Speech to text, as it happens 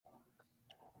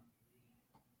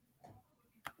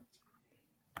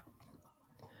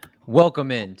Welcome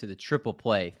in to the Triple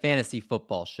Play Fantasy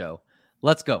Football Show.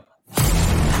 Let's go.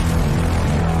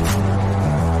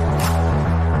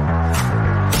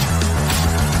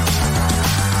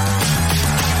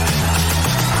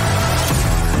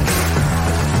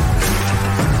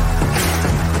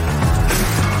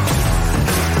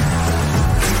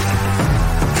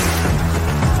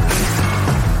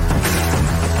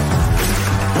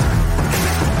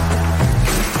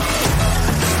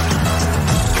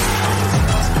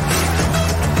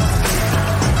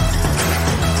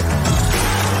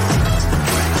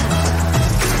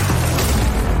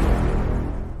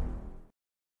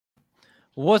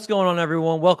 What's going on,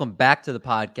 everyone? Welcome back to the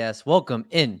podcast. Welcome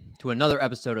in to another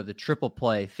episode of the Triple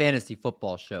Play Fantasy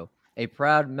Football Show, a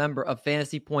proud member of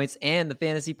Fantasy Points and the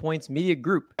Fantasy Points Media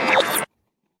Group.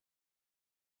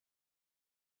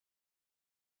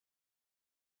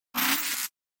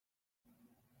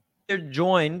 They're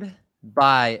joined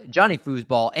by Johnny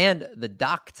Foosball and the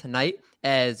Doc tonight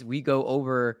as we go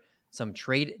over some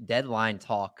trade deadline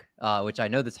talk, which I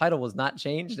know the title was not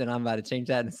changed, and I'm about to change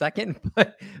that in a second.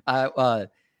 But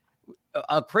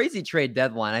a crazy trade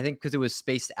deadline, I think, because it was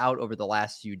spaced out over the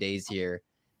last few days here.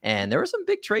 And there were some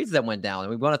big trades that went down. And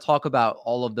we want to talk about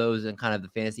all of those and kind of the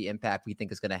fantasy impact we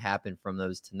think is going to happen from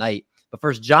those tonight. But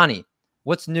first, Johnny,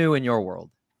 what's new in your world?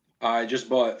 I just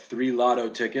bought 3 lotto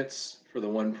tickets for the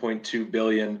 1.2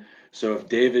 billion. So if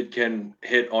David can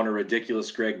hit on a ridiculous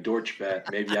Greg Dortch bet,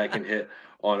 maybe I can hit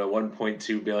on a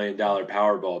 $1.2 billion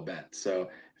Powerball bet. So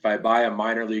if I buy a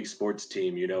minor league sports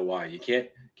team, you know why. You can't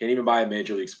even buy a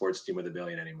major league sports team with $1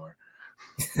 billion anymore.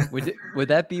 Would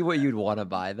that be what you'd want to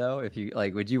buy though? If you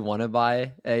like, would you want to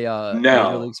buy a No.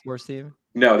 major league sports team?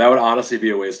 No, that would honestly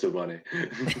be a waste of money.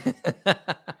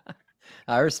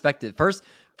 I respect it.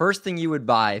 First thing you would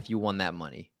buy if you won that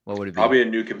money, what would it be? Probably a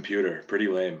new computer. Pretty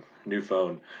lame. New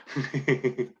phone.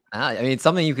 I mean,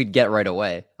 something you could get right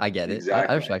away. I get it.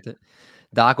 Exactly. I respect it.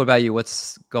 Doc, what about you?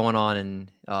 What's going on in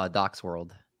Doc's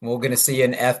world? We're going to see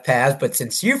an FPAS, but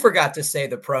since you forgot to say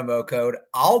the promo code,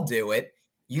 I'll do it.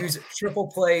 Use Triple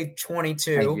Play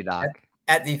 22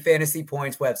 at the Fantasy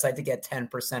Points website to get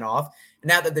 10% off.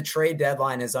 Now that the trade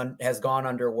deadline has gone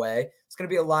underway, it's going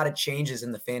to be a lot of changes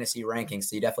in the fantasy rankings,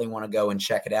 so you definitely want to go and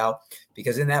check it out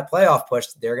because in that playoff push,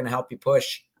 they're going to help you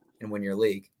push and win your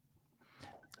league.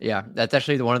 Yeah, that's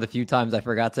actually one of the few times I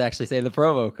forgot to actually say the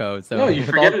promo code. So no, you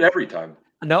forget it every time.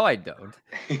 No, I don't.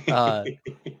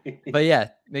 But yeah,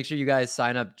 make sure you guys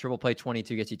sign up. Triple Play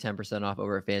 22 gets you 10% off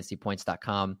over at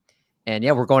fantasypoints.com. And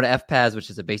yeah, we're going to FPAS, which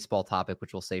is a baseball topic,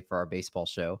 which we'll save for our baseball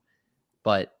show.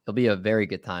 But it'll be a very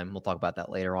good time. We'll talk about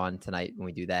that later on tonight when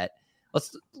we do that.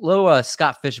 Let's little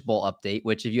Scott Fishbowl update,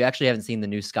 which if you actually haven't seen the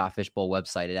new Scott Fishbowl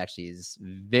website, it actually is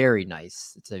very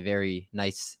nice. It's a very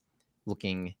nice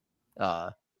looking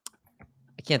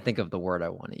I can't think of the word I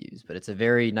want to use, but it's a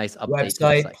very nice update.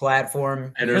 Website,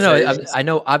 platform. No, I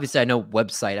know. Obviously, I know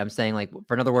website. I'm saying like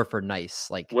for another word for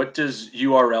nice. Like, what does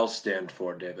URL stand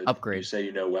for, David? Upgrade. You say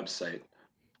you know website.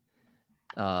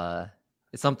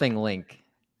 It's something link.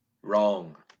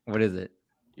 Wrong. What is it?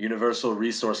 Universal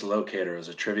Resource Locator is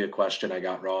a trivia question I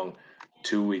got wrong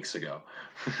 2 weeks ago.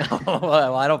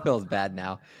 Well, I don't feel as bad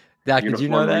now. Doc, did you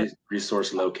know that?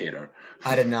 Resource Locator.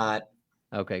 I did not.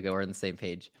 Okay, good. We're on the same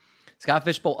page. Scott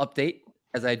Fishbowl update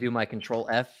as I do my Control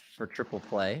F for Triple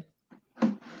Play.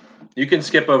 You can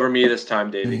skip over me this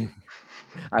time, Davey.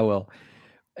 I will.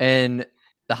 And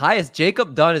the highest,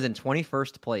 Jacob Dunn is in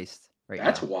 21st place right now.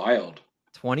 That's wild.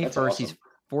 21st. That's awesome. He's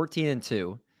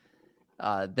 14-2.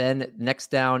 Then next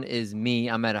down is me.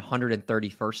 I'm at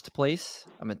 131st place.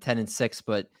 I'm at 10-6,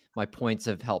 but my points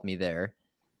have helped me there.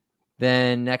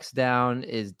 Then next down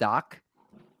is Doc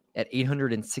at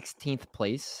 816th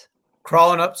place.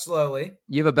 Crawling up slowly.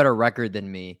 You have a better record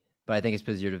than me, but I think it's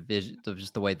because your division,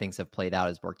 just the way things have played out,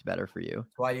 has worked better for you.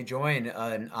 That's why you join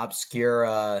an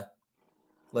obscure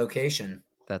location.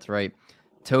 That's right.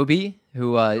 Toby,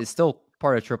 who is still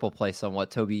part of Triple Play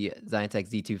somewhat, Toby Zientech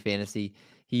Z2 Fantasy,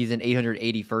 he's in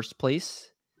 881st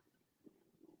place.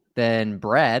 Then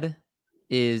Brad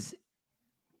is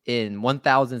in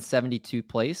 1072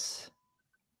 place.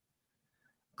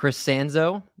 Chris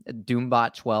Sanzo,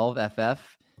 Doombot 12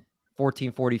 FF.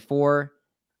 1444,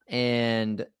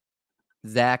 and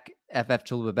Zach FF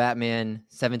Chalupa Batman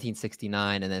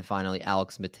 1769, and then finally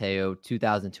Alex Mateo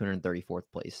 2234th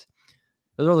place.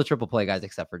 Those are all the Triple Play guys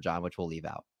except for John, which we'll leave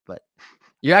out. But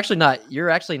you're actually not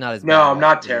as no, I'm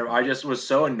not terrible. I just was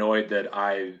so annoyed that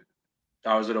I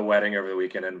was at a wedding over the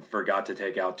weekend and forgot to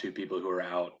take out 2 people who were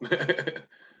out.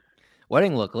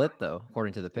 Wedding look lit though,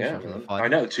 according to the picture. Yeah, I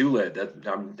know, too lit.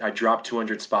 I dropped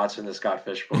 200 spots in the Scott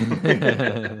Fishbowl.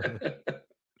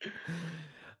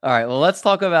 All right, well, let's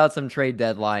talk about some trade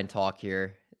deadline talk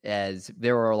here, as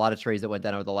there were a lot of trades that went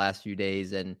down over the last few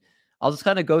days, and I'll just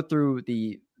kind of go through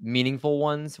the meaningful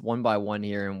ones one by one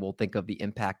here, and we'll think of the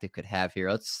impact it could have here.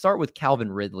 Let's start with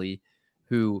Calvin Ridley,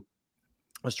 who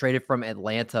was traded from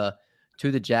Atlanta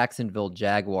to the Jacksonville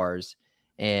Jaguars,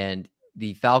 and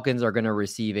the Falcons are going to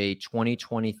receive a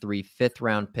 2023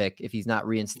 fifth-round pick if he's not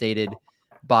reinstated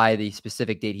by the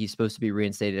specific date he's supposed to be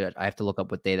reinstated. I have to look up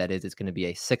what day that is. It's going to be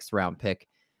a sixth-round pick.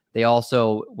 They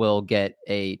also will get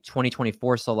a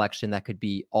 2024 selection that could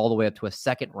be all the way up to a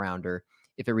second rounder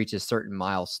if it reaches certain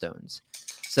milestones.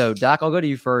 So, Doc, I'll go to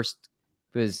you first,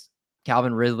 because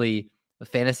Calvin Ridley, a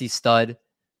fantasy stud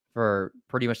for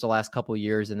pretty much the last couple of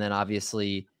years, and then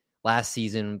obviously last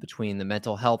season between the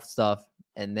mental health stuff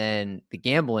and then the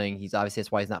gambling,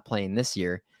 that's why he's not playing this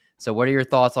year. So what are your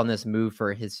thoughts on this move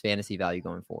for his fantasy value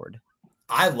going forward?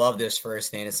 I love this for his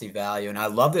fantasy value, and I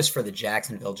love this for the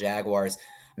Jacksonville Jaguars.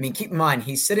 I mean, keep in mind,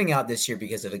 he's sitting out this year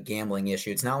because of a gambling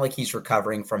issue. It's not like he's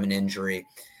recovering from an injury.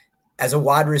 As a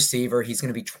wide receiver, he's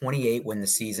going to be 28 when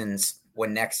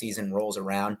next season rolls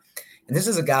around. And this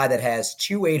is a guy that has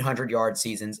 2 800-yard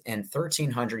seasons and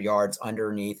 1,300 yards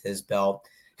underneath his belt,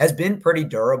 has been pretty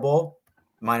durable,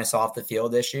 minus off the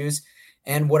field issues.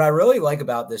 And what I really like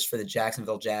about this for the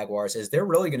Jacksonville Jaguars is they're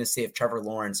really going to see if Trevor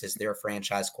Lawrence is their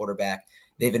franchise quarterback.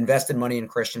 They've invested money in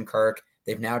Christian Kirk.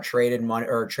 They've now traded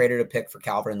a pick for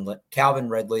Calvin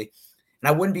Ridley. And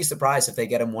I wouldn't be surprised if they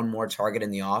get him one more target in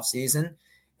the offseason.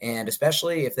 And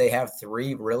especially if they have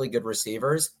 3 really good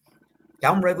receivers,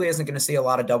 Calvin Ridley isn't going to see a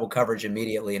lot of double coverage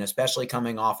immediately. And especially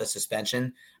coming off a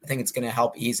suspension, I think it's going to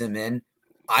help ease him in.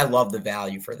 I love the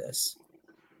value for this.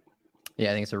 Yeah,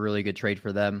 I think it's a really good trade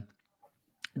for them.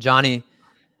 Johnny,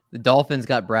 the Dolphins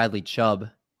got Bradley Chubb,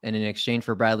 and in exchange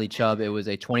for Bradley Chubb, it was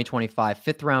a 2025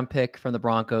 fifth-round pick from the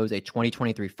Broncos, a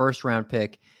 2023 first-round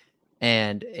pick,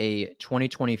 and a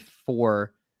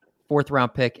 2024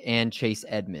 fourth-round pick, and Chase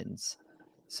Edmonds.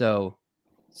 So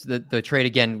the trade,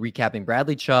 again, recapping,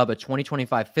 Bradley Chubb, a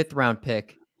 2025 fifth-round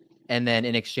pick, and then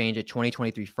in exchange, a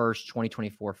 2023 first,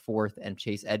 2024 fourth, and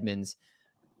Chase Edmonds.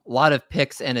 A lot of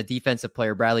picks and a defensive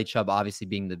player, Bradley Chubb obviously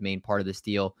being the main part of this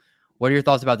deal. What are your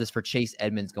thoughts about this for Chase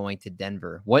Edmonds going to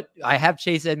Denver? I have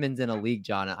Chase Edmonds in a league,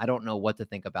 John. I don't know what to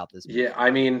think about this. Yeah,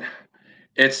 I mean,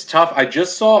 it's tough. I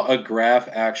just saw a graph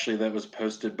actually that was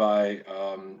posted by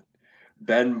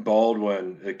Ben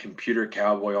Baldwin, the computer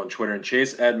cowboy on Twitter, and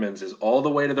Chase Edmonds is all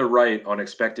the way to the right on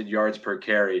expected yards per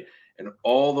carry and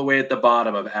all the way at the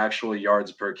bottom of actual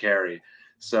yards per carry.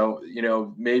 So,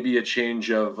 maybe a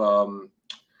change of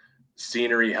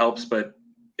scenery helps, but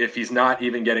if he's not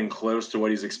even getting close to what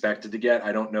he's expected to get,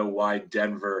 I don't know why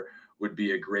Denver would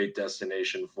be a great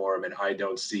destination for him. And I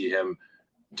don't see him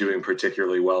doing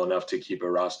particularly well enough to keep a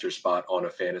roster spot on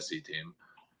a fantasy team.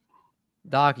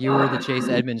 Doc, you were the Chase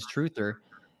Edmonds truther.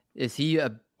 Is he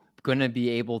going to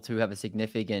be able to have a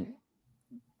significant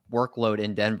workload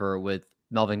in Denver with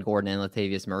Melvin Gordon and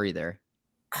Latavius Murray there?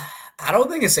 I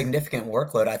don't think a significant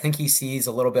workload. I think he sees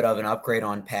a little bit of an upgrade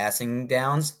on passing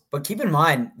downs. But keep in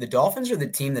mind, the Dolphins are the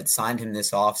team that signed him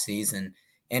this offseason.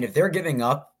 And if they're giving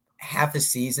up half a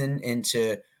season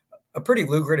into a pretty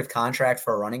lucrative contract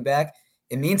for a running back,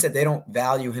 it means that they don't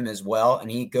value him as well.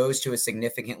 And he goes to a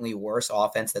significantly worse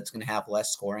offense that's going to have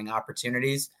less scoring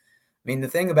opportunities. I mean, the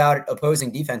thing about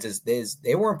opposing defenses is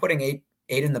they weren't putting eight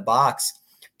in the box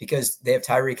because they have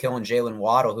Tyreek Hill and Jalen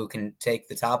Waddle who can take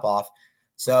the top off.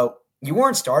 So you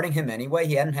weren't starting him anyway.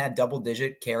 He hadn't had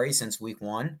double-digit carry since week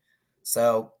 1.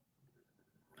 So,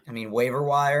 I mean, waiver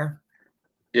wire.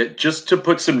 Yeah, just to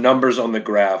put some numbers on the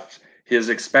graph, his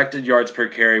expected yards per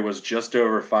carry was just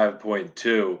over 5.2.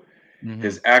 Mm-hmm.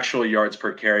 His actual yards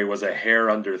per carry was a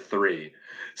hair under 3.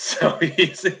 So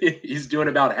he's doing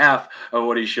about half of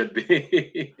what he should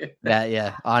be.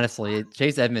 Yeah. Honestly,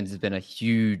 Chase Edmonds has been a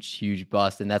huge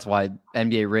bust, and that's why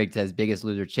NBA Rigged has biggest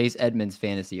loser. Chase Edmonds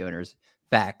fantasy owners.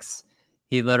 Facts.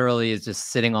 He literally is just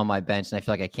sitting on my bench, and I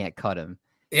feel like I can't cut him.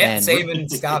 Yeah, saving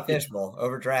Scott Fishbowl,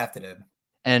 overdrafted him.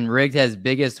 And Rigged has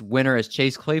biggest winner as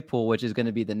Chase Claypool, which is going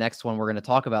to be the next one we're going to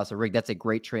talk about. So, Rigged, that's a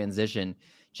great transition.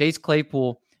 Chase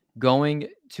Claypool going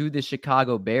to the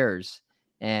Chicago Bears,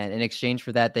 and in exchange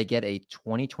for that, they get a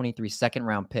 2023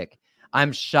 second-round pick.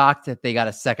 I'm shocked that they got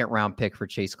a second-round pick for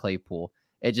Chase Claypool.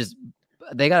 I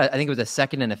think it was a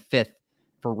second and a fifth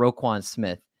for Roquan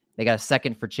Smith. They got a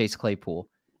second for Chase Claypool.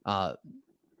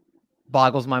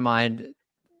 Boggles my mind.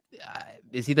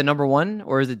 Is he the number 1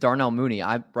 or is it Darnell Mooney?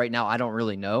 Right now I don't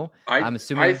really know. I'm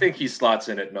assuming. I think he slots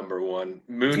in at number 1.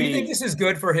 Mooney. Do you think this is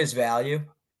good for his value?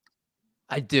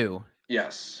 I do.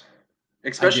 Yes,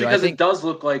 especially because it does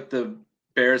look like the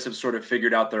Bears have sort of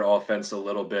figured out their offense a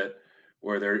little bit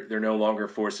where they're no longer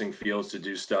forcing Fields to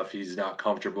do stuff he's not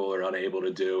comfortable or unable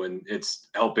to do, and it's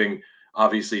helping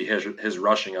obviously his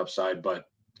rushing upside, but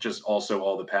just also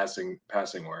all the passing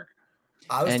work.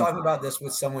 I was talking about this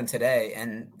with someone today,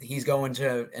 and he's going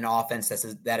to an offense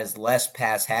that is less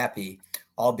pass happy,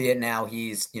 albeit now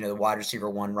he's the wide receiver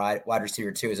 1, wide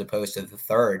receiver 2 as opposed to the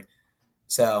third.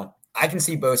 So I can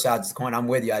see both sides of the coin. I'm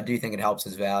with you. I do think it helps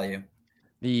his value.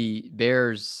 The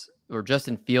Bears, or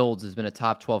Justin Fields, has been a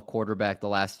top 12 quarterback the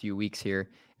last few weeks here,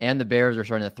 and the Bears are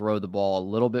starting to throw the ball a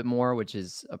little bit more, which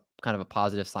is kind of a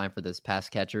positive sign for those pass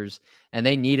catchers. And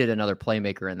they needed another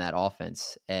playmaker in that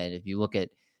offense. And if you look at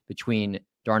between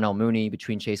Darnell Mooney,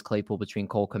 between Chase Claypool, between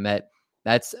Cole Kmet,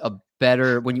 that's a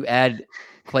better, when you add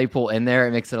Claypool in there,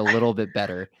 it makes it a little bit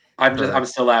better. I'm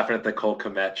still laughing at the Cole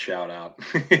Kmet shout out.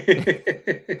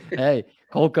 Hey,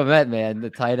 Cole Kmet, man, the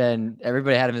tight end,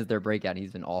 everybody had him as their breakout.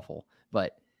 He's been awful,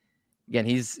 but again,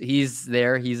 he's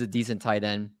there. He's a decent tight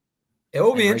end. It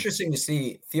will be interesting to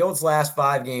see Fields' last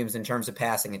 5 games in terms of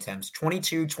passing attempts: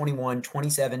 22, 21,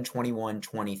 27, 21,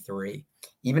 23.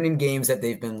 Even in games that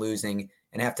they've been losing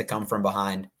and have to come from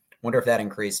behind. Wonder if that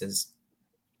increases.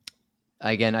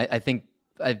 Again, I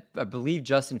believe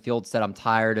Justin Fields said, I'm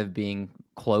tired of being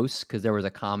close, because there was a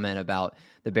comment about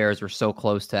the Bears were so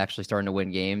close to actually starting to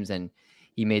win games. And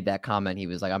he made that comment. He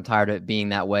was like, I'm tired of it being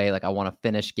that way. Like, I want to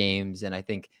finish games. And I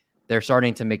think they're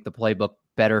starting to make the playbook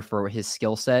better for his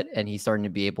skill set, and he's starting to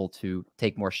be able to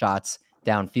take more shots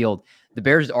downfield. The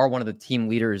Bears are one of the team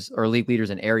leaders or league leaders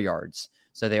in air yards.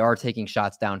 So they are taking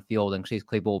shots downfield, and Chase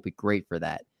Claypool will be great for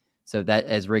that. So that,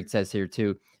 as Rick says here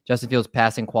too, Justin Fields'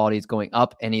 passing quality is going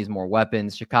up, and he's more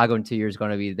weapons. Chicago in 2 years is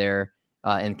going to be there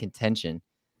in contention.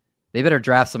 They better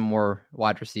draft some more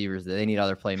wide receivers. They need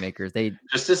other playmakers.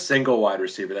 Just a single wide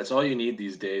receiver. That's all you need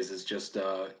these days, is just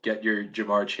get your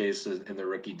Jamar Chase in the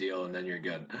rookie deal, and then you're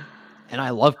good. And I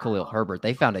love Khalil Herbert.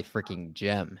 They found a freaking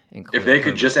gem in Khalil If they could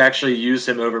Herbert. just actually use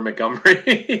him over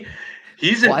Montgomery.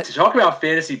 Talk about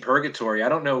fantasy purgatory. I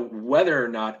don't know whether or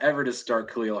not ever to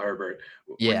start Khalil Herbert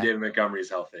when David Montgomery's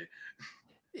healthy.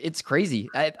 It's crazy.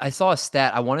 I saw a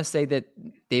stat. I want to say that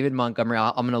David Montgomery,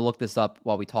 I'm going to look this up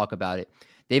while we talk about it.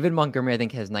 David Montgomery, I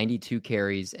think, has 92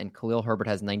 carries, and Khalil Herbert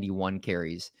has 91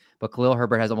 carries. But Khalil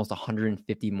Herbert has almost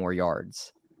 150 more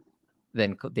yards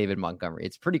than David Montgomery.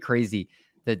 It's pretty crazy,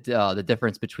 the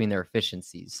difference between their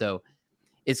efficiencies. So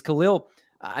is Khalil,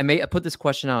 I may put this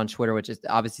question out on Twitter, which is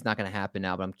obviously not going to happen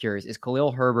now, but I'm curious. Is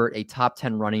Khalil Herbert a top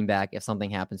 10 running back if something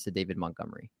happens to David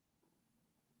Montgomery?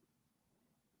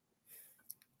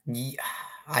 Yeah,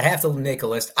 I'd have to make a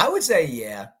list. I would say,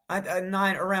 yeah,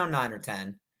 around 9 or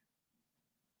 10.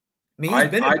 I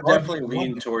definitely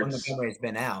lean towards Montgomery's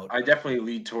been out. I definitely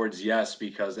lean towards yes,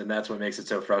 and that's what makes it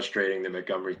so frustrating that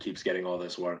Montgomery keeps getting all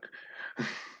this work.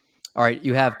 All right,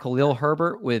 you have Khalil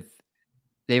Herbert with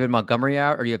David Montgomery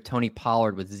out, or you have Tony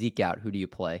Pollard with Zeke out. Who do you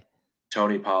play?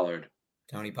 Tony Pollard.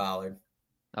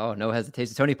 Oh, no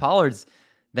hesitation. Tony Pollard's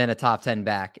then a top 10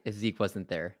 back if Zeke wasn't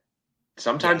there.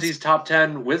 Sometimes he's top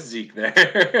 10 with Zeke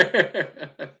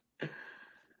there.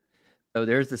 So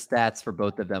there's the stats for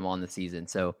both of them on the season.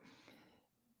 So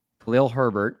Khalil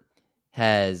Herbert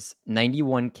has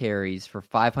 91 carries for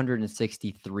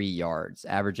 563 yards,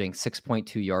 averaging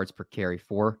 6.2 yards per carry,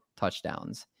 4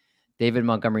 touchdowns. David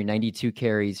Montgomery, 92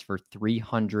 carries for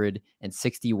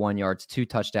 361 yards, 2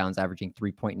 touchdowns, averaging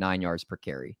 3.9 yards per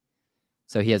carry.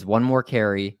 So he has 1 more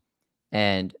carry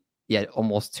and yet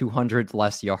almost 200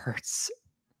 less yards.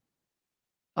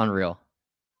 Unreal.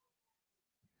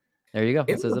 There you go.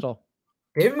 That says it all.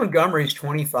 David Montgomery's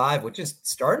 25, which is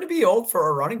starting to be old for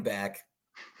a running back.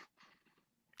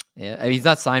 Yeah, I mean, he's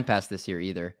not signed past this year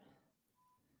either.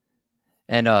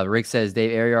 And Rick says,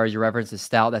 Dave Ariar, your reference is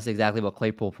stout. That's exactly what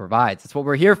Claypool provides. That's what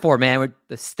we're here for, man. With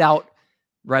the stout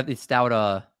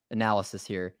analysis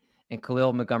here. And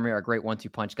Khalil Montgomery are a great 1-2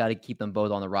 punch. Got to keep them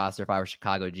both on the roster if I were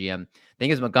Chicago GM. Thing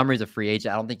is, Montgomery's a free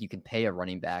agent. I don't think you can pay a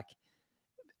running back.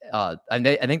 I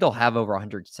think they'll have over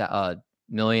 $100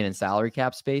 million in salary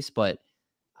cap space, but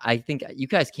I think you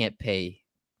guys can't pay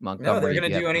Montgomery. No, they're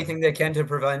going to do anything they can to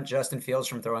prevent Justin Fields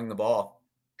from throwing the ball.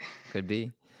 Could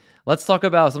be. Let's talk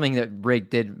about something that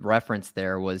Rick did reference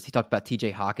there. Was he talked about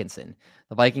TJ Hawkinson.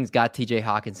 The Vikings got TJ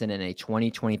Hawkinson in a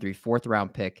 2023 4th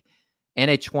round pick and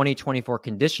a 2024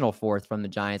 conditional 4th from the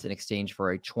Giants in exchange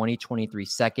for a 2023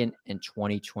 2nd and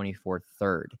 2024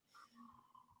 3rd.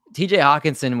 TJ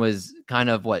Hawkinson was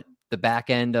kind of the back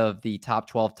end of the top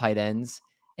 12 tight ends.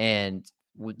 And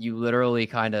you literally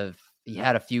he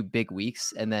had a few big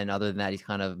weeks. And then other than that, he's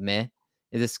kind of meh.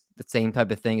 Is this the same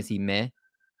type of thing? Is he meh?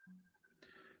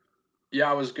 Yeah,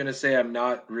 I was gonna say I'm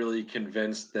not really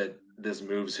convinced that this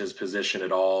moves his position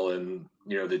at all, and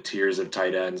the tiers of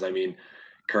tight ends. I mean,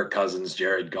 Kirk Cousins,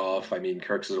 Jared Goff. I mean,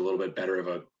 Kirk's is a little bit better of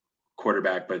a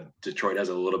quarterback, but Detroit has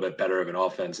a little bit better of an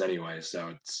offense anyway, so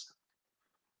it's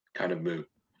kind of moot.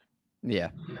 Yeah.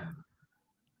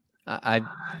 Oh,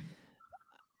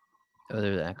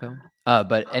 there's an echo.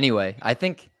 But anyway, I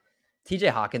think TJ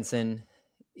Hawkinson,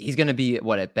 he's going to be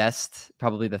at best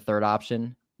probably the third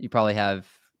option. You probably have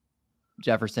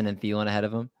Jefferson and Thielen ahead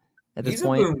of him at this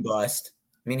point. He's a boom bust.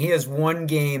 I mean, he has one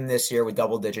game this year with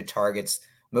double-digit targets.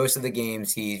 Most of the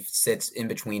games he sits in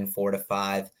between 4 to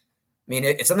 5. I mean,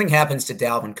 if something happens to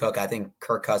Dalvin Cook, I think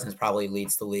Kirk Cousins probably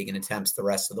leads the league in attempts the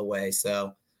rest of the way.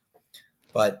 So,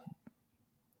 but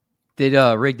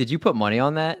Rig, did you put money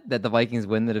on that the Vikings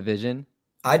win the division?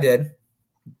 I did.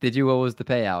 Did you? What was the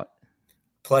payout?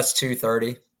 Plus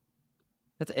 230.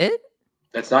 That's it?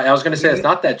 That's not. I was going to say it's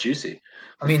not that juicy.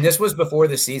 I mean, this was before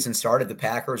the season started. The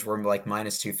Packers were like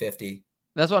minus 250.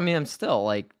 That's what I mean. I'm still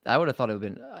like, I would have thought it would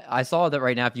have been. I saw that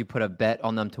right now. If you put a bet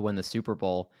on them to win the Super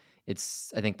Bowl,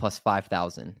 it's I think plus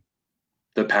 5,000.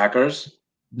 The Packers,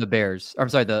 the Bears. I'm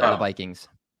sorry, the Vikings.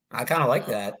 I kind of like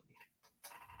that.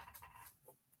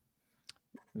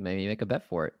 Maybe make a bet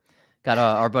for it. Got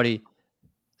our buddy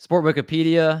Sport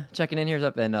Wikipedia checking in here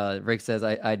up, and Rick says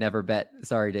I never bet.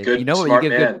 Sorry, Dave. Good, you know what? smart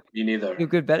You give man. good. You neither. Give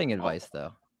good betting advice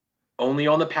though. Only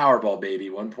on the Powerball, baby.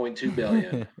 1.2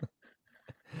 billion.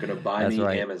 Gonna buy That's me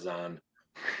right. Amazon.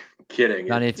 Kidding.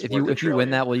 Johnny, if you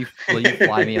win that, will you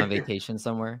fly me on vacation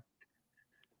somewhere?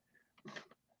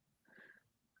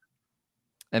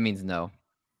 That means no.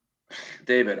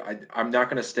 David, I'm not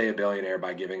going to stay a billionaire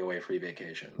by giving away free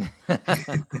vacations.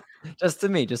 Just to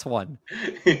me, just one.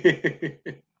 The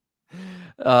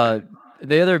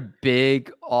other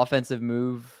big offensive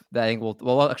move that I think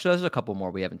actually, there's a couple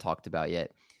more we haven't talked about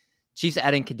yet. Chiefs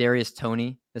adding Kadarius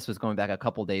Toney. This was going back a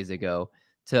couple days ago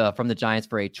from the Giants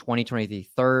for a 2023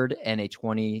 third and a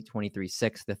 2023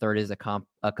 sixth. The third is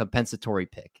a compensatory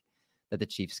pick that the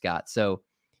Chiefs got. So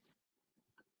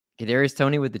Kadarius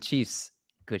Toney with the Chiefs.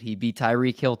 Could he be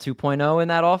Tyreek Hill 2.0 in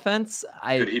that offense?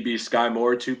 Could he be Sky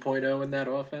Moore 2.0 in that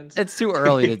offense? It's too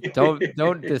early to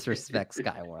don't disrespect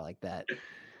Sky Moore like that.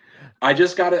 I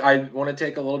want to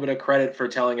take a little bit of credit for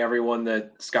telling everyone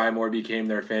that Sky Moore became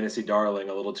their fantasy darling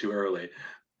a little too early.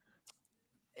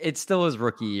 It's still his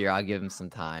rookie year. I'll give him some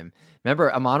time.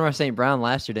 Remember, Amon-Ra St. Brown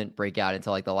last year didn't break out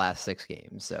until like the last 6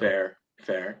 games. So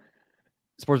fair.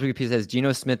 Sports Wikipedia says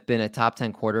Geno Smith been a top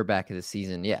 10 quarterback of the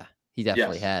season. Yeah, he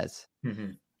definitely has.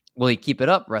 Mm-hmm. Will he keep it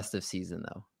up rest of season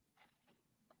though?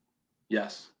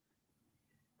 Yes,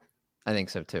 I think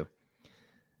so too.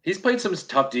 He's played some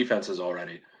tough defenses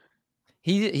already.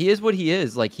 He is what he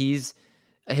is. Like he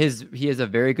has a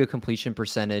very good completion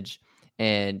percentage,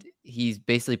 and he's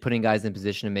basically putting guys in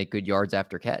position to make good yards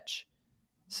after catch.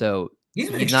 So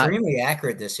he's been extremely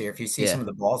accurate this year. If you see some of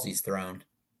the balls he's thrown.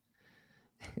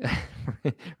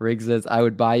 Riggs says, I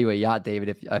would buy you a yacht,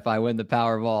 David, if I win the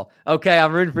Powerball. Okay,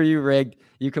 I'm rooting for you, Rig.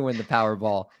 You can win the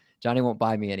Powerball. Johnny won't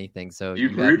buy me anything. So you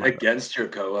root against your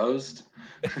co-host?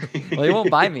 Well, he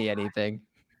won't buy me anything.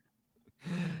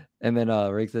 And then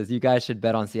Riggs says, you guys should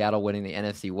bet on Seattle winning the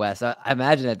NFC West. I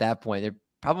imagine at that point,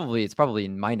 it's probably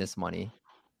minus money.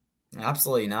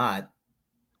 Absolutely not.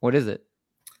 What is it?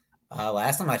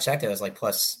 Last time I checked, it was like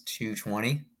plus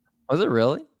 220. Was it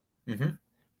really? Mm-hmm.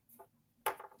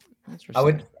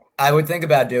 I would think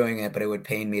about doing it, but it would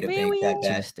pain me to make that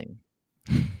bet.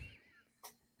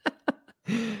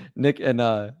 Nick and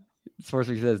Sports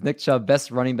Week says Nick Chubb,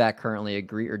 best running back currently.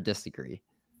 Agree or disagree?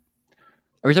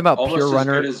 Are we talking about almost pure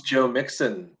runner? Almost as good as Joe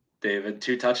Mixon, David.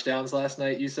 2 touchdowns last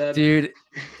night. You said, dude.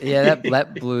 Yeah,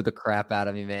 that blew the crap out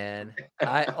of me, man.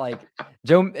 I like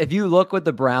Joe. If you look what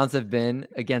the Browns have been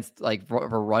against, like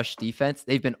for rush defense,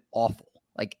 they've been awful.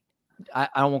 Like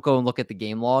I won't go and look at the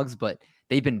game logs, but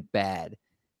they've been bad.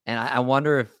 And I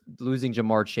wonder if losing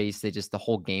Jamar Chase, the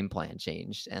whole game plan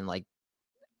changed. And like,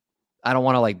 I don't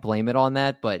want to like blame it on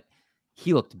that, but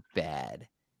he looked bad.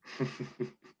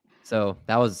 So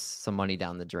that was some money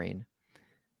down the drain.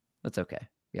 That's okay.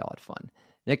 We all had fun.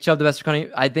 Nick Chubb, the best running.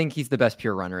 I think he's the best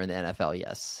pure runner in the NFL.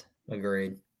 Yes.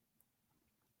 Agreed.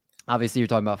 Obviously, you're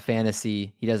talking about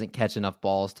fantasy. He doesn't catch enough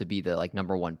balls to be the like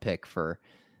number 1 pick for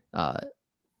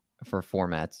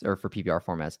formats or for PPR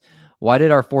formats. Why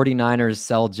did our 49ers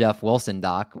sell Jeff Wilson,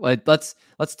 Doc? Let's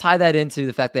tie that into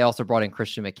the fact they also brought in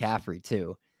Christian McCaffrey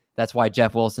too. That's why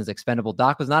Jeff Wilson's expendable.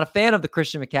 Doc was not a fan of the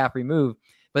Christian McCaffrey move,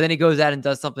 but then he goes out and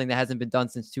does something that hasn't been done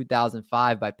since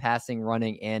 2005 by passing,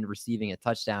 running, and receiving a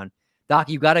touchdown. Doc,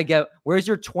 you got to get, where's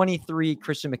your 23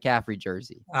 Christian McCaffrey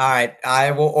jersey? All right.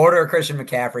 I will order a Christian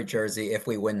McCaffrey jersey if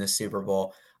we win the Super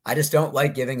Bowl. I just don't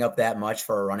like giving up that much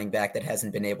for a running back that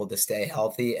hasn't been able to stay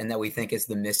healthy and that we think is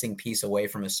the missing piece away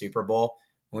from a Super Bowl.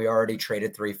 We already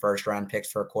traded 3 first-round picks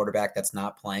for a quarterback that's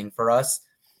not playing for us.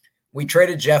 We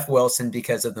traded Jeff Wilson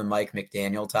because of the Mike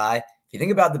McDaniel tie. If you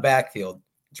think about the backfield,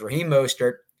 it's Raheem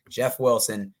Mostert, Jeff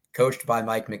Wilson, coached by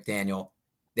Mike McDaniel.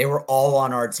 They were all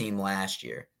on our team last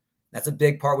year. That's a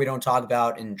big part we don't talk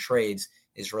about in trades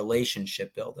is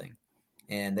relationship building.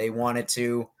 And they wanted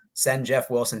to send Jeff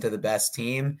Wilson to the best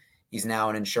team. He's now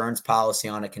an insurance policy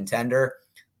on a contender.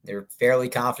 They're fairly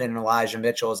confident Elijah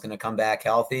Mitchell is going to come back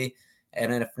healthy.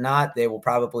 And if not, they will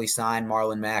probably sign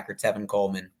Marlon Mack or Tevin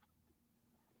Coleman.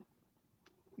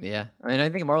 Yeah. I mean, I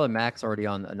think Marlon Mack's already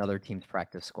on another team's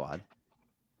practice squad.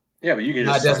 Yeah, but you can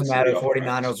just. It doesn't matter.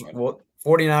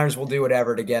 49ers will do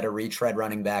whatever to get a retread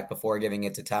running back before giving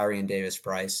it to Tyrion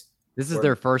Davis-Price. This is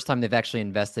their first time they've actually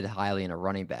invested highly in a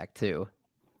running back, too.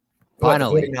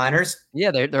 Finally. The 49ers? Yeah,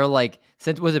 they're like,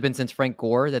 since since Frank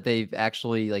Gore that they've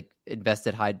actually like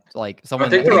invested high, like someone.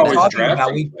 I think they're always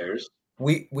drafting players.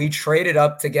 We traded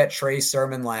up to get Trey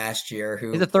Sermon last year.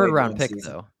 He's a 3rd round pick,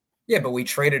 though. Yeah, but we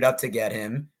traded up to get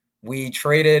him. We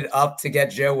traded up to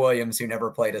get Joe Williams, who never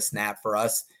played a snap for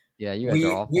us. Yeah, you guys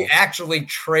are awful. We actually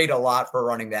trade a lot for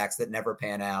running backs that never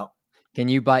pan out. Can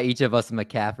you buy each of us a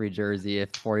McCaffrey jersey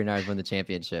if 49ers win the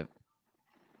championship?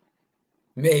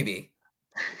 Maybe.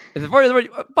 If the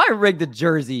 49ers buy Rig the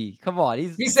jersey. Come on.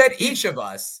 He said each of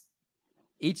us.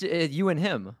 Each you and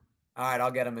him. All right,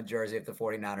 I'll get him a jersey if the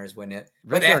 49ers win it.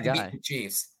 Rig's our guy. Beat the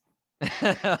Chiefs.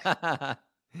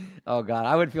 Oh, God.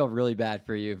 I would feel really bad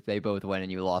for you if they both win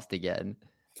and you lost again.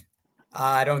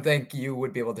 I don't think you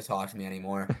would be able to talk to me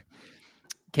anymore.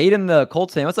 Caden, the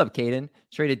Colts fan. What's up, Caden?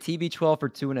 Traded TB12 for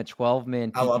 2 and a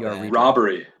 12-man PPR.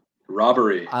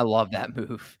 Robbery. I love that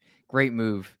move. Great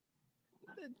move.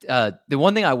 The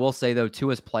one thing I will say, though,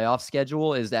 Tua's playoff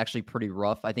schedule is actually pretty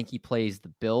rough. I think he plays the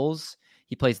Bills,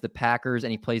 he plays the Packers,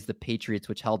 and he plays the Patriots,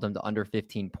 which held them to under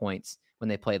 15 points when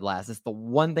they played last. It's the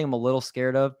one thing I'm a little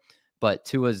scared of, but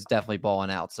Tua's definitely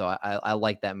balling out, so I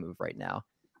like that move right now.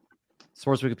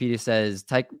 Sports Wikipedia says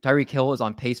Tyreek Hill is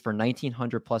on pace for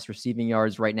 1,900 plus receiving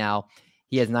yards right now.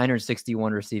 He has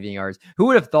 961 receiving yards. Who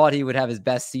would have thought he would have his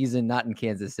best season not in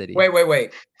Kansas City?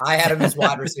 Wait. I had him as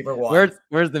wide receiver 1.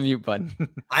 Where's the mute button?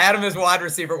 I had him as wide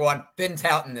receiver 1. Been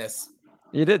touting this.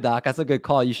 You did, Doc. That's a good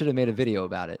call. You should have made a video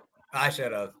about it. I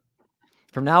should have.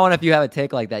 From now on, if you have a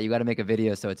take like that, you got to make a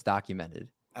video so it's documented.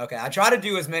 Okay, I try to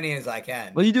do as many as I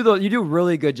can. Well, you do a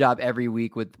really good job every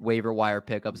week with waiver wire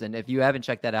pickups. And if you haven't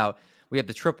checked that out, we have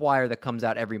the Tripwire that comes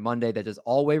out every Monday that does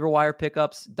all waiver wire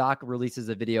pickups. Doc releases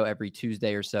a video every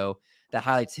Tuesday or so that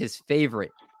highlights his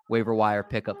favorite waiver wire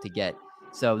pickup to get.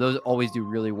 So those always do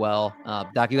really well.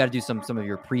 Doc, you got to do some of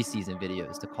your preseason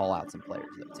videos to call out some players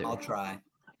though, too. I'll try.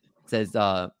 It says,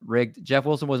 rigged. Jeff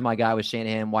Wilson was my guy with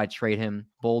Shanahan. Why trade him?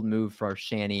 Bold move for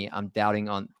Shanny. I'm doubting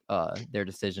on their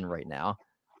decision right now.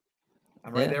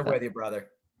 I'm right there with you, brother.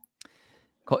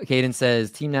 Caden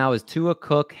says, team now is Tua,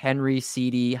 Cook, Henry,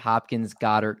 CD, Hopkins,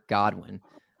 Goddard, Godwin.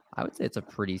 I would say it's a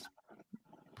pretty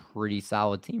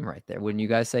solid team right there. Wouldn't you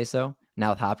guys say so?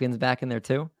 Now with Hopkins back in there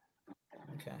too?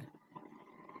 Okay.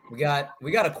 We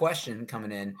got a question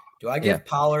coming in. Do I give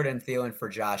Pollard and Thielen for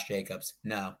Josh Jacobs?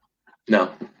 No.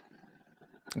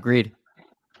 Agreed.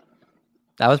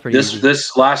 That was pretty easy.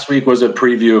 This last week was a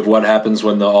preview of what happens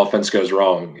when the offense goes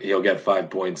wrong. He'll get 5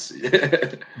 points.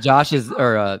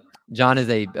 John is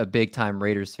a big time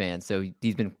Raiders fan, so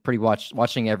he's been pretty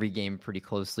watching every game pretty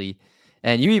closely.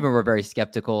 And you even were very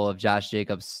skeptical of Josh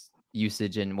Jacobs'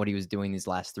 usage and what he was doing these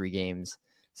last 3 games.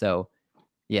 So,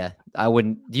 yeah, I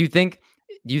wouldn't. Do you think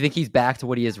he's back to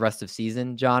what he is rest of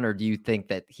season, John, or do you think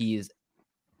that he is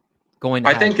going to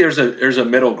I think there's a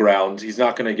middle ground. He's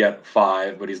not going to get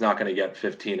 5, but he's not going to get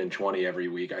 15 and 20 every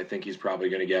week. I think he's probably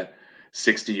going to get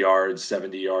 60 yards,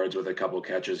 70 yards with a couple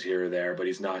catches here or there, but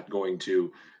he's not going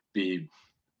to be,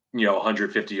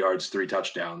 150 yards, 3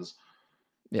 touchdowns.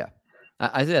 Yeah.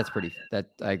 I think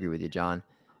I agree with you, John.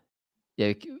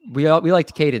 Yeah. We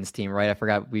liked Caden's team, right? I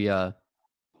forgot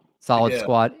solid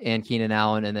squad and Keenan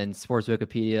Allen, and then Sports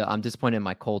Wikipedia. I'm disappointed in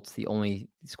my Colts. They only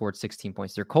scored 16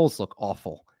 points. Their Colts look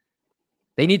awful.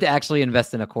 They need to actually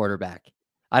invest in a quarterback.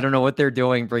 I don't know what they're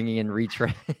doing, bringing in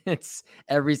retreads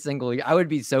every single year. I would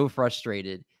be so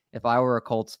frustrated if I were a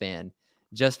Colts fan.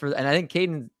 And I think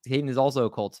Caden is also a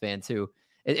Colts fan too.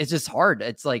 It's just hard.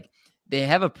 It's like they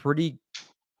have a pretty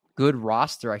good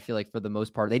roster, I feel like, for the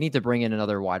most part. They need to bring in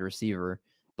another wide receiver,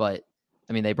 but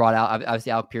I mean, they brought out,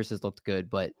 obviously Alec Pierce has looked good,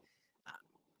 but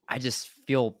I just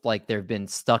feel like they've been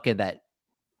stuck in that,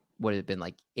 what has it been,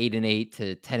 like 8-8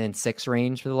 to 10-6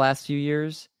 range for the last few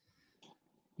years.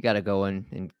 You got to go in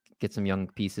and get some young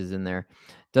pieces in there.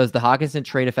 Does the Hockenson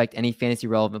trade affect any fantasy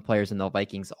relevant players in the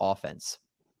Vikings offense?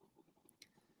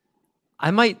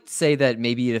 I might say that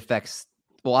maybe it affects,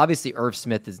 well, obviously Irv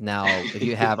Smith is now, if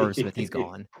you have Irv Smith, he's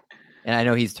gone. And I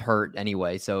know he's hurt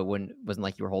anyway, so it wasn't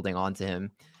like you were holding on to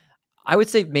him. I would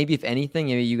say maybe if anything,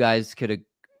 maybe you guys could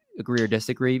agree or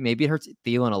disagree. Maybe it hurts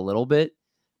Thielen a little bit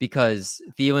because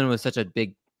Thielen was such a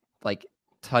big, like,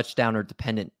 touchdown or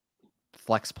dependent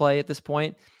flex play at this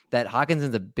point that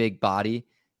Hawkinson's a big body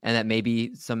and that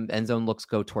maybe some end zone looks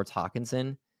go towards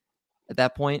Hockenson at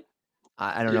that point.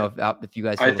 I don't know if you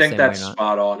guys feel I think that's way or not.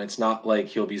 spot on. It's not like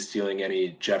he'll be stealing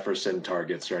any Jefferson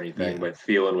targets or anything, but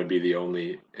Thielen would be the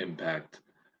only impact.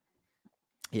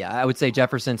 Yeah, I would say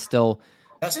Jefferson still.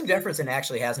 Justin Jefferson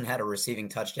actually hasn't had a receiving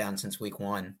touchdown since week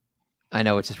 1. I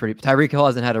know, which is pretty. Tyreek Hill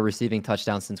hasn't had a receiving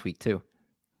touchdown since week 2.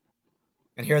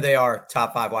 And here they are,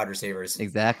 top 5 wide receivers.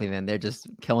 Exactly, man. They're just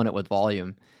killing it with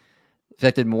volume.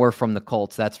 Affected more from the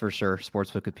Colts, that's for sure. Sports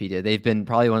Wikipedia. They've been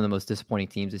probably one of the most disappointing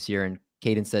teams this year. And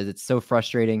Caden says it's so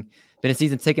frustrating. Been a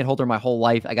season ticket holder my whole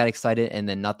life. I got excited and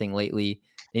then nothing lately.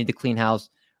 They need to clean house.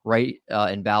 Wright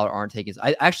and Ballard aren't taking.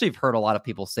 I actually have heard a lot of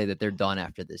people say that they're done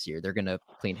after this year. They're going to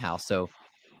clean house. So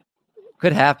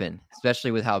could happen,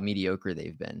 especially with how mediocre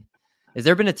they've been. Has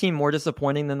there been a team more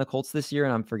disappointing than the Colts this year?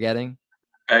 And I'm forgetting.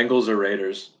 Bengals or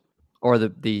Raiders? Or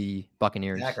the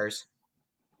Buccaneers? Packers.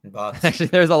 And Bucks. Actually,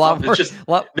 there's a lot more.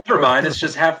 Never mind. It's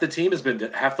just half the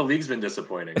league's been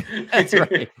disappointing. That's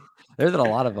right. There's a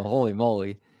lot of them. Holy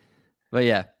moly. But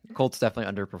yeah, Colts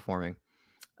definitely underperforming.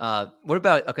 What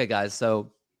about, okay, guys.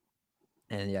 So,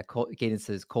 and yeah, Caden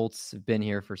says Colts have been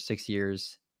here for 6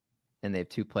 years and they have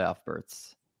 2 playoff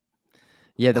berths.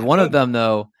 Yeah, the one of them,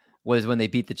 though, was when they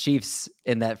beat the Chiefs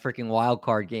in that freaking wild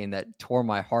card game that tore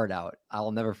my heart out.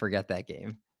 I'll never forget that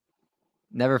game.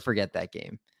 Never forget that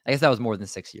game. I guess that was more than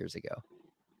 6 years ago.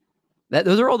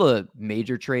 Those are all the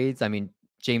major trades. I mean,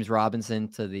 James Robinson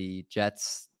to the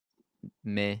Jets,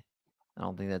 meh. I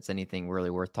don't think that's anything really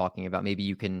worth talking about. Maybe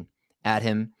you can add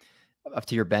him up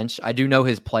to your bench. I do know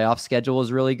his playoff schedule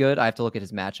is really good. I have to look at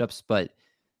his matchups, but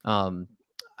I'm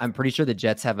pretty sure the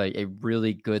Jets have a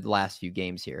really good last few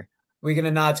games here. We're going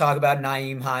to not talk about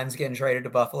Nyheim Hines getting traded to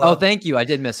Buffalo. Oh, thank you. I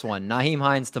did miss one. Nyheim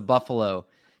Hines to Buffalo.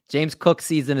 James Cook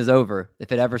season is over,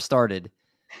 if it ever started.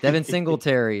 Devin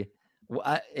Singletary,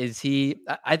 is he?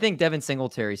 I think Devin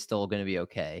Singletary is still going to be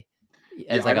okay.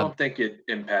 I don't think it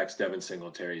impacts Devin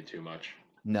Singletary too much.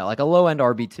 No, like a low-end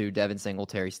RB2, Devin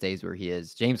Singletary stays where he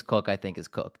is. James Cook, I think, is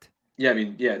cooked. Yeah, I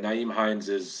mean, Nyheim Hines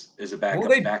is a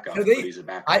backup, but he's a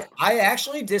backup. I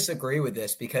actually disagree with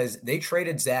this because they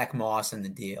traded Zach Moss in the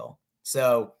deal.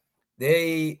 So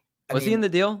he in the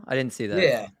deal? I didn't see that.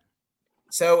 Yeah.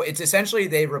 So it's essentially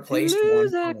they replaced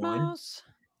one.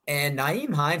 And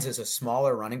Nyheim Hines is a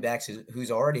smaller running back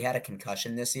who's already had a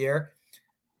concussion this year.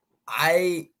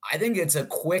 I think it's a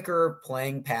quicker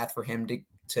playing path for him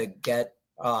to get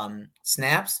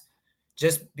snaps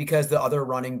just because the other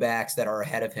running backs that are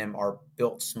ahead of him are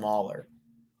built smaller.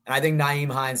 And I think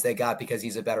Nyheim Hines they got because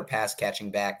he's a better pass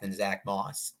catching back than Zach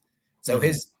Moss. So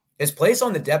his place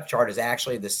on the depth chart is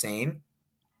actually the same,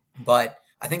 but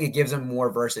I think it gives him more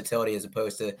versatility as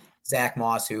opposed to Zach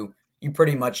Moss, who you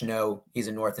pretty much know he's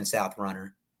a north and south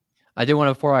runner. I do want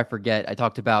to, before I forget, I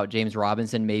talked about James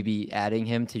Robinson, maybe adding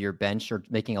him to your bench or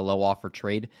making a low offer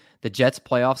trade. The Jets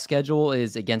playoff schedule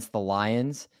is against the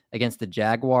Lions, against the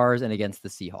Jaguars, and against the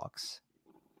Seahawks.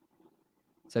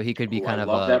 So he could be I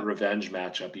love that revenge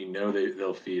matchup. You know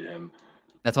they'll feed him.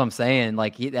 That's what I'm saying.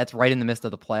 Like that's right in the midst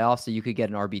of the playoffs, so you could get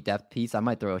an RB depth piece. I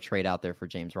might throw a trade out there for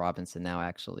James Robinson now,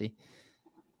 actually.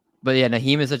 But yeah,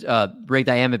 Nyheim is rigged.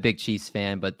 I am a big Chiefs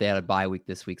fan, but they had a bye week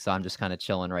this week, so I'm just kind of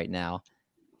chilling right now.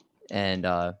 And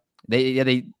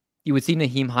you would see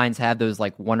Nyheim Hines have those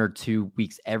like 1 or 2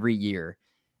 weeks every year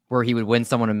where he would win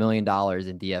someone $1 million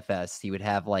in DFS. He would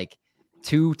have like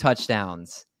 2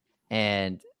 touchdowns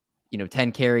and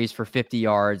 10 carries for 50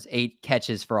 yards, 8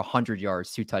 catches for 100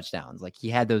 yards, 2 touchdowns. Like he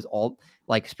had those all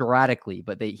like sporadically,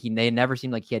 but they never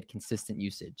seemed like he had consistent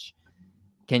usage.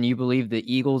 Can you believe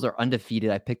the Eagles are undefeated?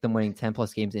 I picked them winning 10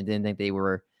 plus games and didn't think they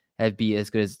have be as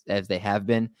good as they have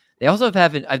been. They also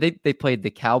haven't. I think they played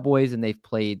the Cowboys and they've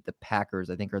played the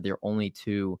Packers. I think are their only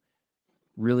 2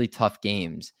 really tough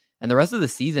games. And the rest of the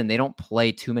season, they don't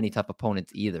play too many tough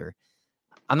opponents either.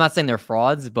 I'm not saying they're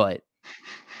frauds, but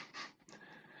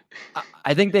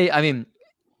I think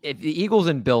if the Eagles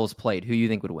and Bills played, who you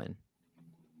think would win?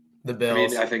 The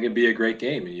Bills. I think it'd be a great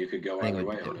game and you could go either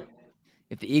way on it.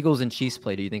 If the Eagles and Chiefs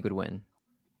played, who do you think would win?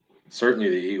 Certainly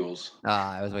the Eagles.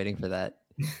 I was waiting for that.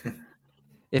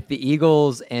 If the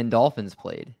Eagles and Dolphins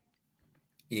played.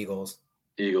 Eagles.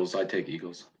 I take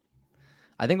Eagles.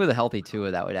 I think with a healthy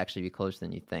Tua, that would actually be closer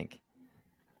than you think.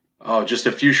 Oh, just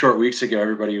a few short weeks ago,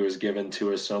 everybody was giving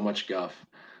Tua so much guff.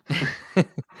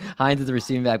 Hines is the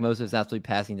receiving back. Most of his absolutely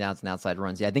passing downs and outside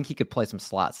runs. Yeah, I think he could play some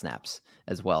slot snaps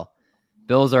as well.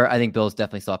 I think Bills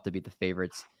definitely still have to beat the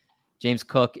favorites. James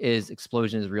Cook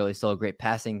explosion is really still a great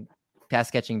pass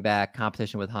catching back,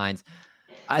 competition with Hines.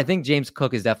 I think James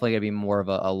Cook is definitely going to be more of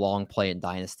a long play in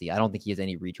Dynasty. I don't think he has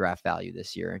any redraft value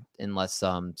this year unless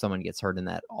someone gets hurt in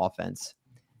that offense.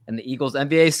 And the Eagles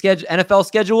NFL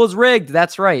schedule is rigged.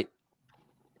 That's right.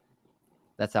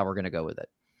 That's how we're going to go with it.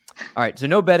 All right. So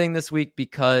no betting this week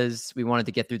because we wanted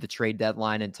to get through the trade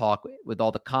deadline and talk with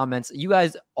all the comments. You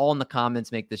guys all in the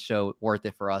comments make this show worth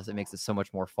it for us. It makes it so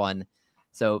much more fun.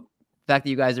 So the fact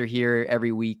that you guys are here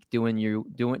every week doing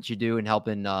what you do and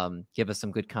helping give us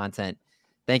some good content.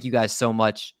 Thank you guys so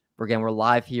much. We're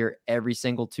live here every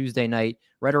single Tuesday night,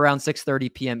 right around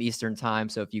 6:30 p.m. Eastern time.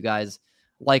 So if you guys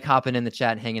like hopping in the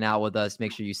chat and hanging out with us,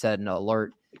 make sure you set an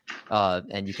alert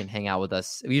and you can hang out with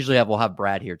us. We'll have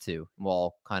Brad here too.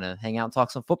 We'll kind of hang out and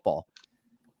talk some football.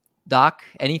 Doc,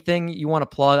 anything you want to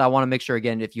plug? I want to make sure,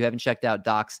 again, if you haven't checked out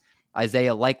Doc's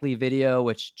Isaiah Likely video,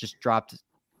 which just dropped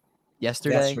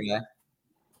yesterday.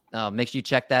 Make sure you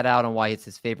check that out on why it's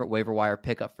his favorite waiver wire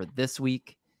pickup for this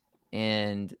week.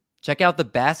 And check out the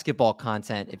basketball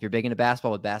content if you're big into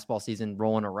basketball with basketball season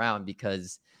rolling around,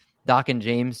 because Doc and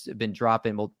James have been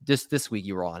dropping. Well, just this week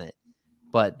you were on it,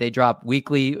 but they drop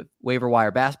weekly waiver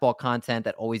wire basketball content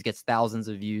that always gets thousands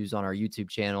of views on our YouTube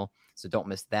channel. So don't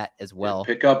miss that as well.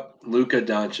 Pick up Luka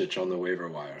Doncic on the waiver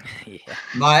wire. Yeah.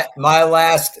 My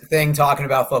last thing talking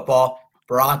about football,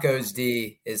 Broncos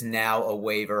D is now a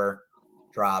waiver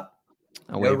drop.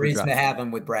 No reason to have him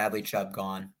with Bradley Chubb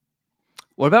gone.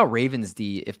 What about Ravens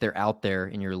D if they're out there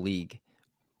in your league?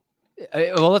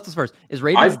 Well, let's just first. Is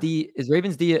Ravens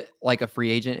D like a free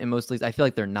agent in most leagues? I feel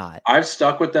like they're not. I've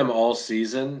stuck with them all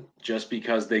season just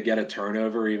because they get a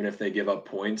turnover, even if they give up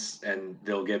points, and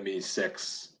they'll give me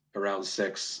around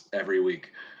 6 every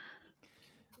week.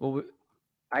 Well,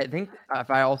 I think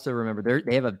if I also remember,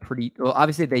 they have a pretty well.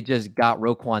 Obviously, they just got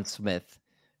Roquan Smith,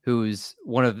 who's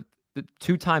one of the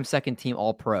 2-time second team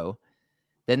All Pro.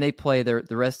 Then they play the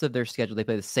rest of their schedule. They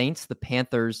play the Saints, the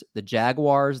Panthers, the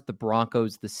Jaguars, the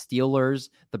Broncos, the Steelers,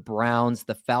 the Browns,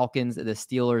 the Falcons, and the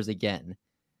Steelers again.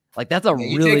 Like, that's a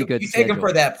really good schedule. You take them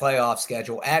for that playoff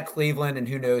schedule at Cleveland, and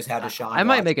who knows how Deshaun. I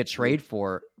might make a trade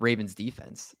for Ravens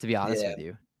defense, to be honest with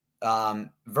you.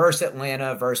 Versus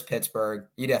Atlanta, versus Pittsburgh,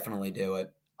 you definitely do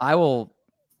it. I will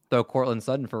throw Cortland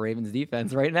Sutton for Ravens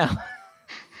defense right now.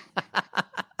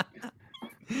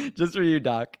 Just for you,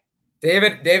 Doc.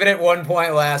 David at one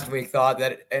point last week thought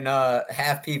that in a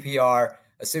half PPR,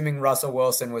 assuming Russell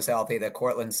Wilson was healthy, that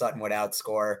Cortland Sutton would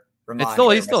outscore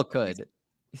Ramondre. He still could.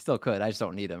 He still could. I just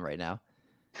don't need him right now.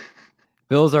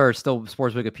 Bills are still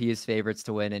Sports Wikipedia's favorites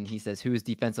to win, and he says, who is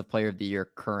Defensive Player of the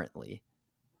Year currently?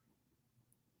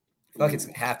 I feel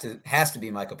like has to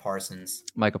be Micah Parsons.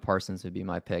 Micah Parsons would be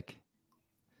my pick.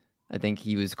 I think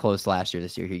he was close last year.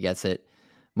 This year he gets it.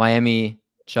 Miami,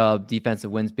 Chubb,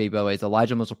 defensive wins, big boys.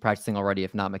 Elijah Mitchell practicing already.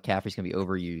 If not, McCaffrey's going to be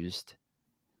overused.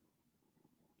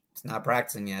 He's not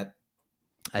practicing yet.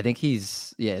 I think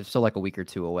he's still like a week or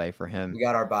two away for him. We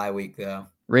got our bye week, though.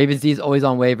 Ravens D is always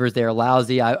on waivers. They're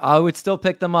lousy. I would still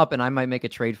pick them up, and I might make a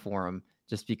trade for them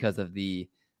just because of the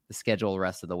schedule the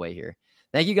rest of the way here.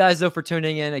 Thank you guys, though, for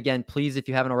tuning in. Again, please, if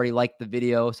you haven't already liked the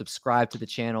video, subscribe to the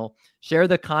channel. Share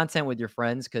the content with your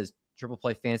friends because Triple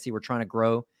Play Fantasy, we're trying to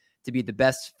grow to be the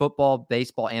best football,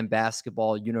 baseball, and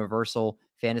basketball universal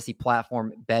fantasy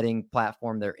platform, betting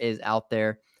platform there is out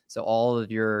there. So all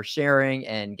of your sharing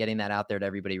and getting that out there to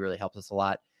everybody really helps us a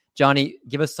lot. Johnny,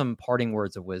 give us some parting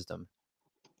words of wisdom.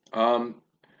 I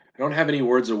don't have any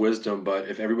words of wisdom, but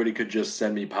if everybody could just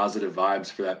send me positive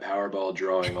vibes for that Powerball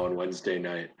drawing on Wednesday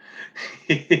night.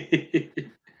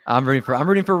 I'm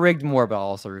rooting for rigged more, but I'll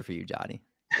also root for you, Johnny.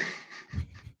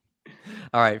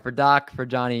 All right, for Doc, for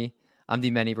Johnny, I'm D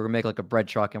Many. We're gonna make like a bread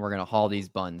truck and we're gonna haul these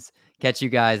buns. Catch you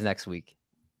guys next week.